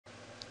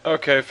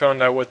Okay,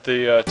 found out what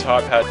the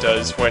top hat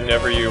does.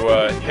 Whenever you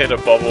hit a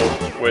bubble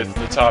with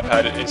the top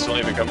hat, it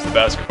instantly becomes the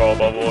basketball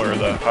bubble, or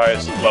the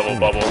highest level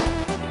bubble.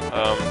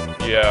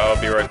 Yeah, I'll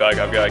be right back.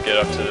 I've got to get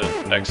up to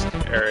the next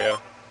area.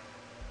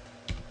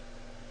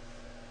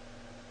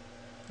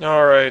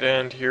 Alright,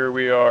 and here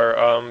we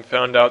are.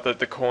 Found out that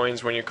the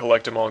coins, when you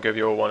collect them all, give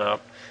you a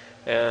 1-up.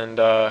 And,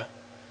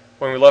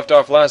 when we left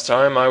off last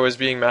time, I was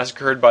being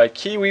massacred by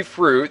kiwi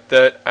fruit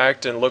that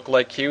act and look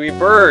like kiwi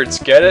birds.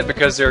 Get it?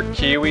 Because they're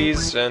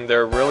kiwis and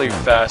they're really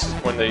fast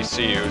when they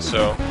see you,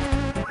 so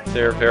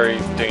they're very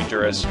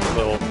dangerous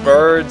little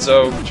birds.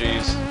 Oh,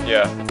 jeez.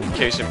 Yeah,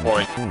 case in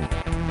point.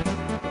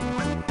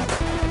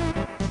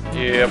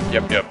 Yep.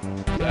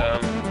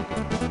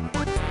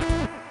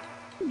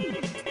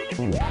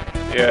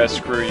 Yeah,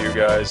 screw you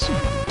guys.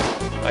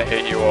 I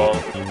hate you all.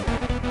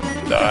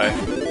 Die.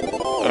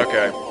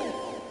 Okay.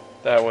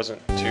 That wasn't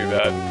too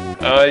bad.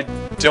 I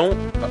don't,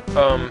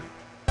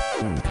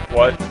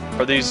 what?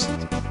 Are these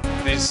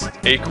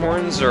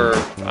acorns, or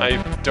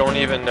I don't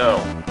even know.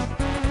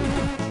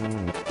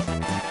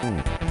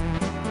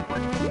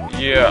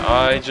 Yeah,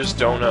 I just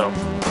don't know.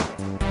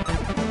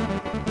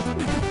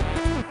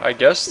 I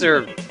guess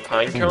they're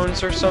pine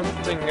cones or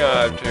something,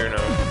 who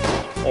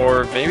knows.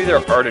 Or maybe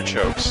they're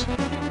artichokes.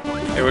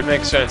 It would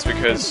make sense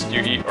because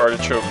you eat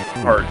artichoke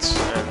hearts,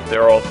 and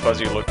they're all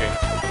fuzzy looking.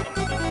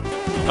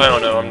 I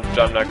don't know,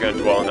 I'm not gonna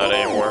dwell on that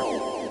anymore.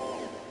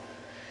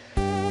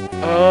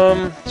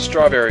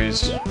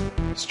 Strawberries.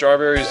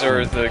 Strawberries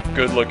are the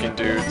good-looking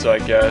dudes, I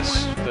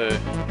guess.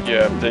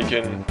 Yeah, they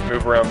can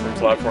move around from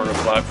platform to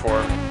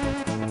platform.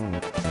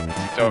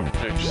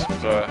 They're just,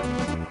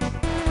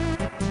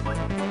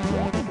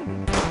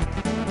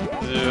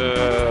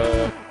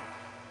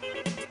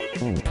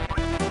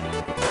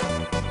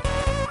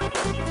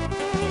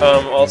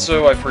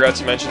 also, I forgot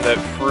to mention that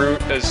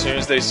fruit, as soon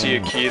as they see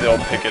a key,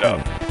 they'll pick it up.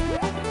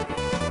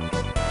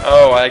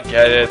 Oh, I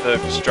get it. The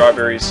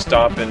strawberries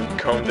stop and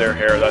comb their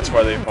hair. That's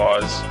why they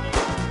pause.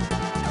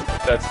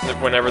 That's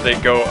whenever they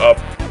go up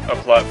a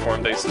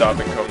platform, they stop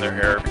and comb their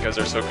hair because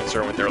they're so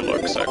concerned with their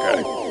looks.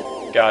 Okay.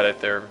 Got it.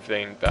 They're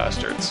vain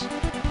bastards.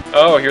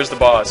 Oh, here's the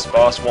boss.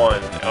 Boss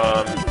 1.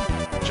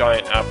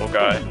 Giant apple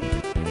guy.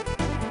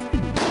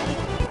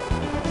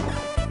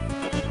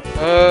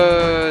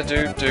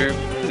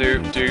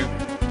 Doop.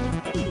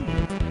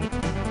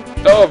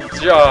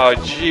 Oh,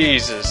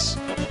 Jesus.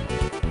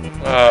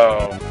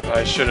 Oh,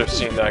 I should have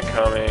seen that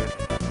coming.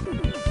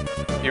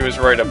 He was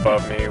right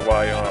above me.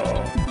 Why?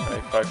 Oh,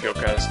 I feel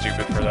kind of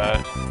stupid for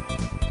that.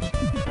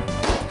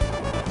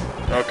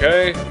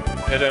 Okay,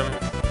 hit him.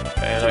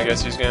 And I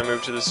guess he's gonna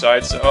move to the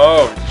side. So,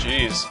 oh,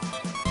 jeez.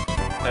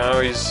 Now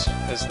his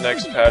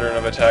next pattern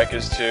of attack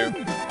is to...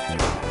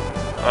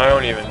 I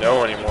don't even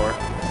know anymore.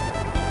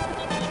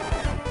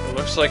 It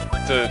looks like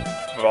the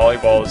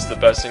volleyball is the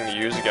best thing to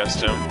use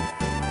against him.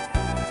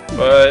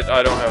 But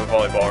I don't have a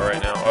volleyball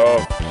right now.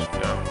 Oh,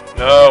 no.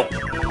 No!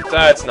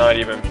 That's not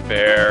even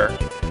fair.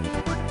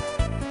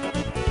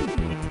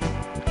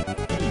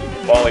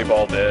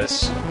 Volleyball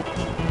this.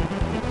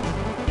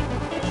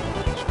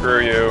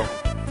 Screw you.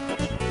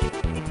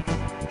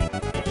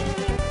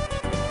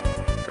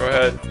 Go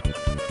ahead.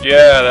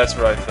 Yeah, that's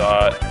what I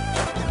thought.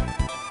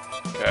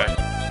 Okay.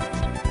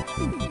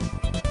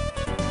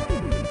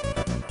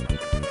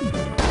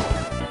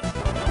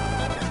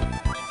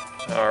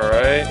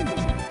 Alright.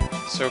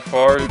 So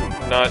far,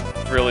 not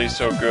really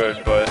so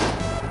good, but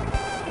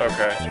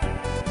okay.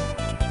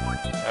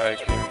 I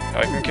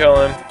can kill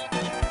him.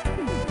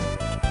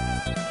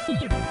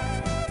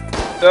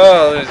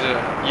 Oh, there's a...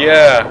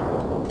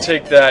 Yeah!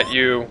 Take that,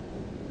 you.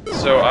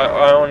 So,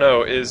 I don't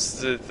know,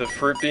 is the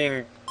fruit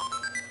being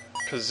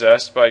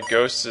possessed by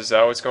ghosts? Is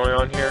that what's going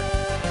on here?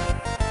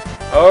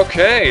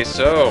 Okay,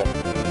 so,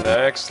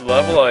 next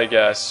level, I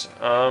guess.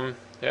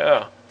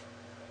 Yeah.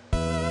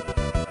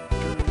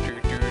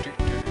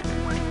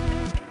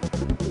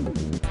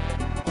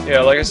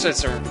 Yeah, like I said,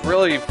 some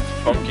really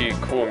funky,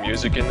 cool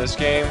music in this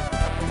game.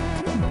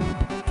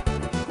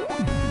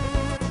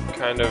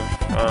 Kind of,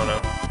 I don't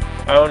know.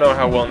 I don't know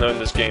how well known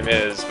this game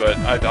is, but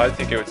I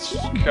think it's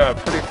a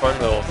pretty fun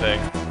little thing.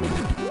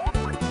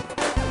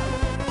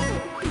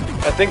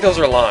 I think those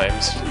are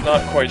limes,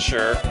 not quite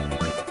sure.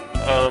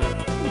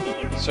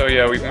 So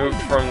yeah, we've moved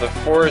from the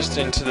forest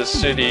into the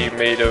city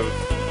made of...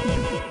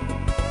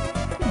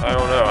 I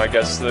don't know, I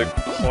guess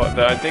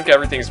I think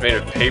everything's made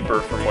of paper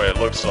from what it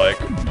looks like.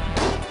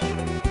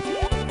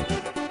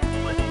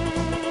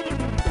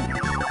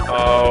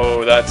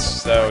 Oh, that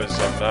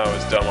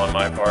was dumb on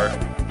my part.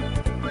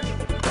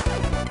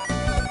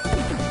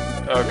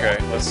 Okay,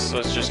 let's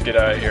just get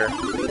out of here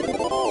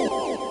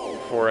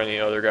before any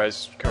other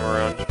guys come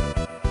around.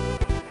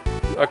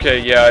 Okay,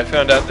 yeah, I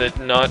found out that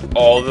not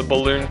all the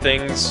balloon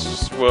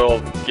things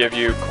will give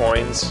you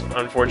coins,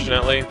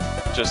 unfortunately,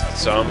 just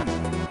some.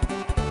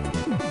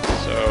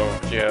 So,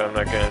 yeah, I'm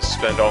not gonna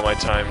spend all my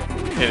time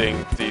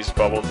hitting these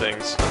bubble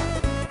things.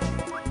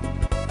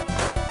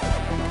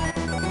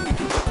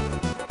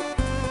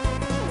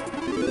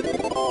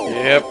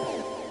 Yep.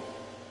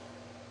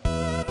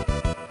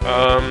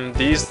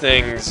 These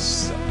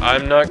things,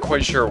 I'm not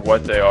quite sure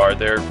what they are.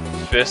 They're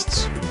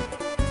fists.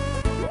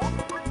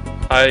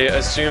 I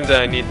assume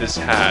that I need this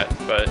hat,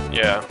 but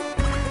yeah.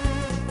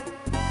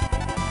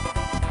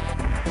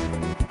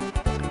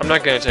 I'm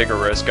not gonna take a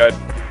risk.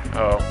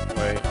 Oh,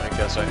 wait, I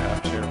guess I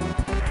have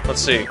to.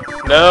 Let's see.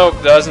 No,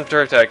 doesn't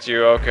protect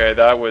you. Okay,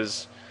 that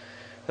was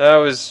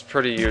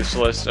pretty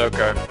useless.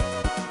 Okay.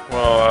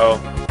 Well,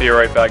 I'll be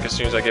right back as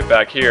soon as I get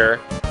back here.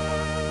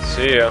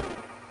 See ya.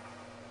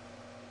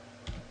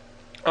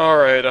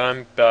 Alright,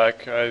 I'm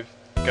back. I've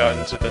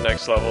gotten to the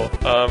next level.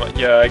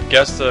 Yeah, I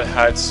guess the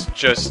hats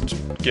just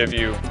give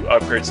you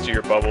upgrades to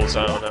your bubbles,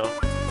 I don't know.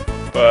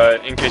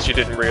 But in case you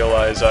didn't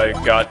realize, I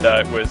got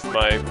that with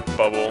my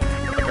bubble.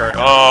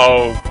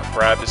 Oh,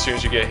 crap, as soon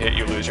as you get hit,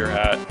 you lose your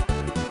hat.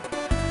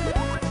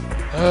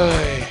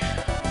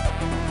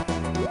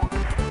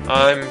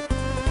 I'm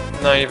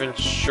not even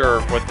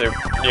sure what they...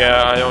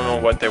 Yeah, I don't know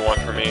what they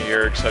want from me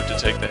here, except to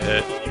take the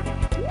hit.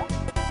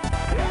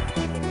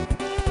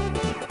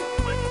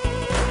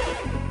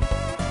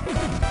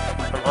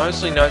 I'm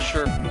honestly not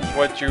sure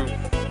what you're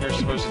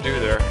supposed to do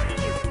there.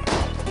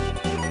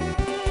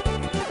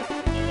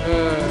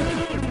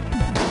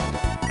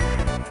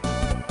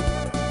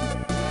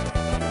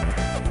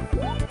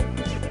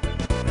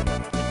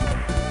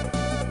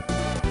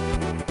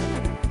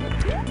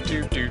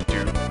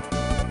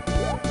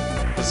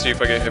 Let's see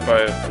if I get hit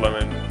by a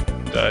lemon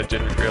that I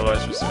didn't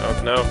realize was...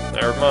 Oh, no,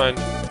 never mind.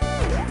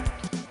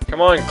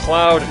 Come on,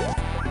 Cloud!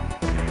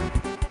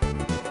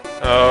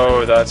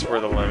 Oh, that's where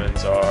the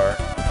lemons are.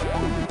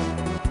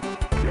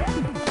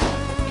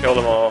 Kill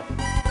them all.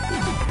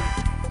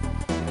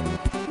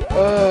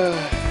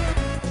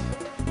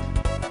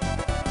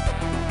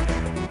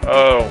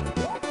 Oh.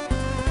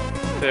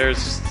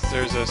 There's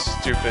a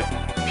stupid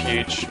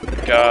Peach.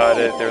 Got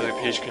it. There's a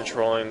Peach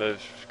controlling the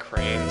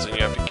cranes, and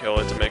you have to kill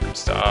it to make them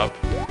stop.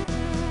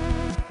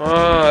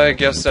 I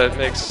guess that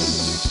makes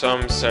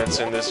some sense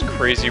in this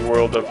crazy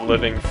world of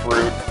living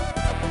fruit.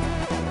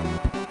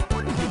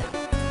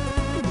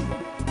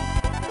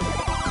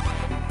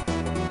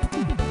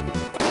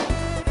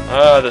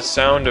 Ah, the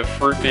sound of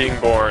fruit being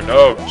born.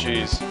 Oh,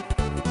 jeez.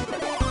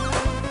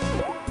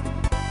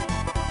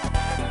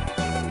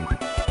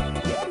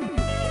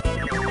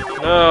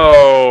 No!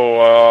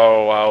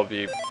 Oh, I'll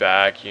be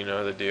back, you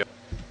know the deal.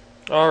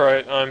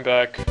 Alright, I'm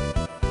back.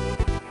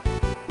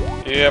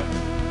 Yep.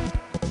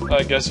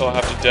 I guess I'll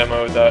have to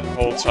demo that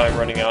whole time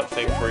running out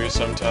thing for you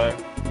sometime.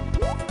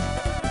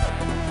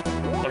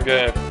 I'm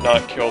gonna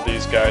not kill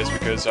these guys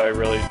because I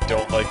really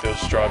don't like those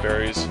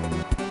strawberries.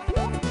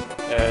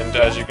 And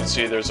as you can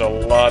see, there's a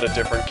lot of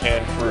different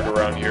canned fruit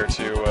around here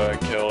to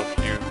kill if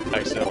you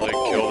accidentally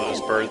kill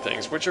those bird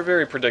things, which are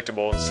very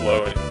predictable and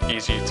slow and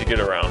easy to get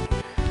around.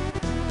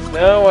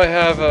 Now I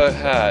have a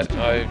hat.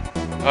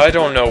 I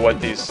don't know what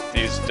these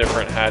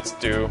different hats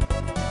do.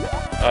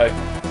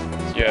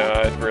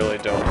 Yeah, I really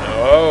don't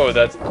know. Oh,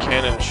 that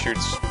cannon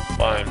shoots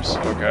slimes.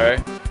 Okay.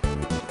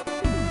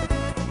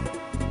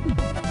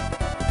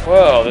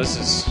 Well, this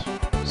is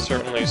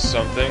certainly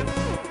something.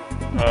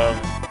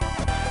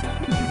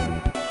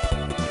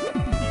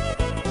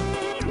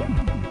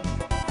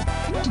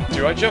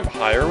 Do I jump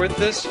higher with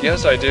this?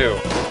 Yes, I do.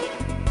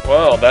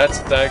 Well, that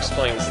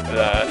explains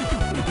that.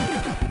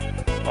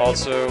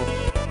 Also,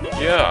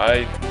 yeah,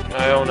 I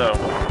don't know.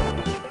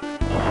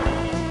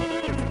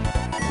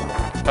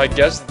 I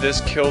guess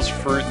this kills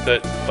fruit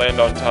that land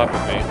on top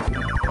of me.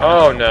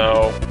 Oh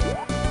no.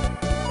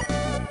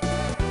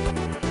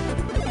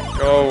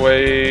 Go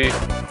away.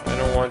 I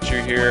don't want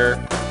you here.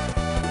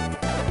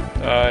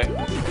 Die.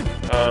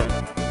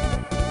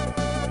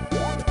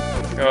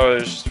 Oh,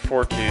 there's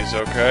 4 keys,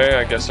 okay.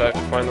 I guess I have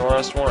to find the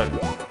last one.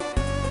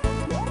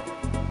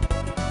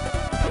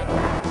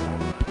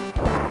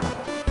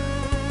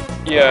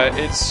 Yeah,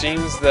 it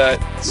seems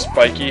that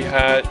Spiky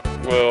Hat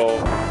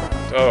will...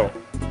 Oh,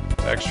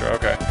 extra,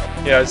 okay.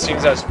 Yeah, it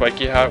seems that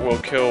Spiky Hat will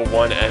kill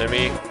 1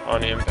 enemy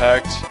on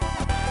impact.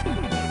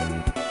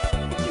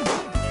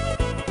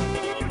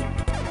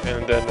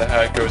 And then the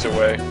hat goes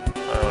away.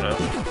 I don't know.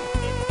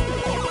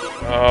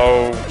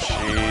 Oh,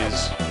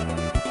 jeez.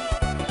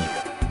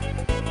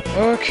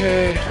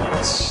 Okay,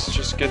 let's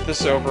just get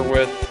this over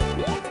with.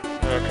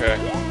 Okay.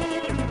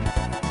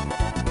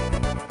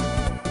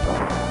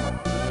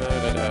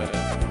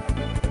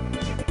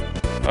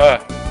 Ah!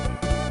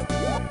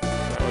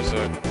 That was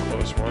a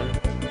close one.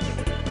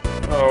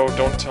 Oh,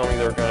 don't tell me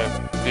they're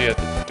gonna be at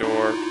the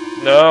door.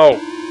 No!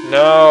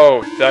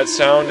 No! That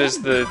sound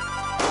is the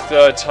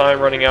time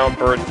running out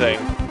bird thing.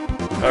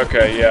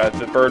 Okay, yeah,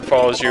 the bird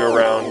follows you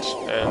around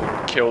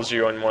and kills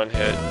you in 1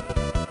 hit.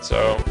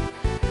 So,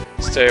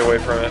 stay away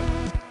from it.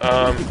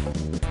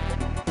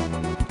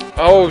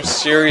 Oh,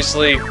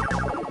 seriously?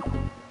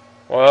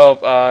 Well,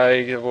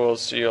 I will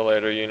see you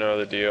later, you know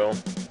the deal.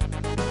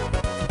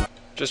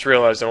 Just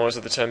realized I'm almost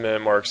at the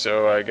 10-minute mark,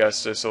 so I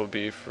guess this will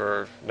be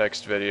for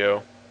next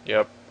video.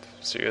 Yep,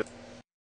 see you.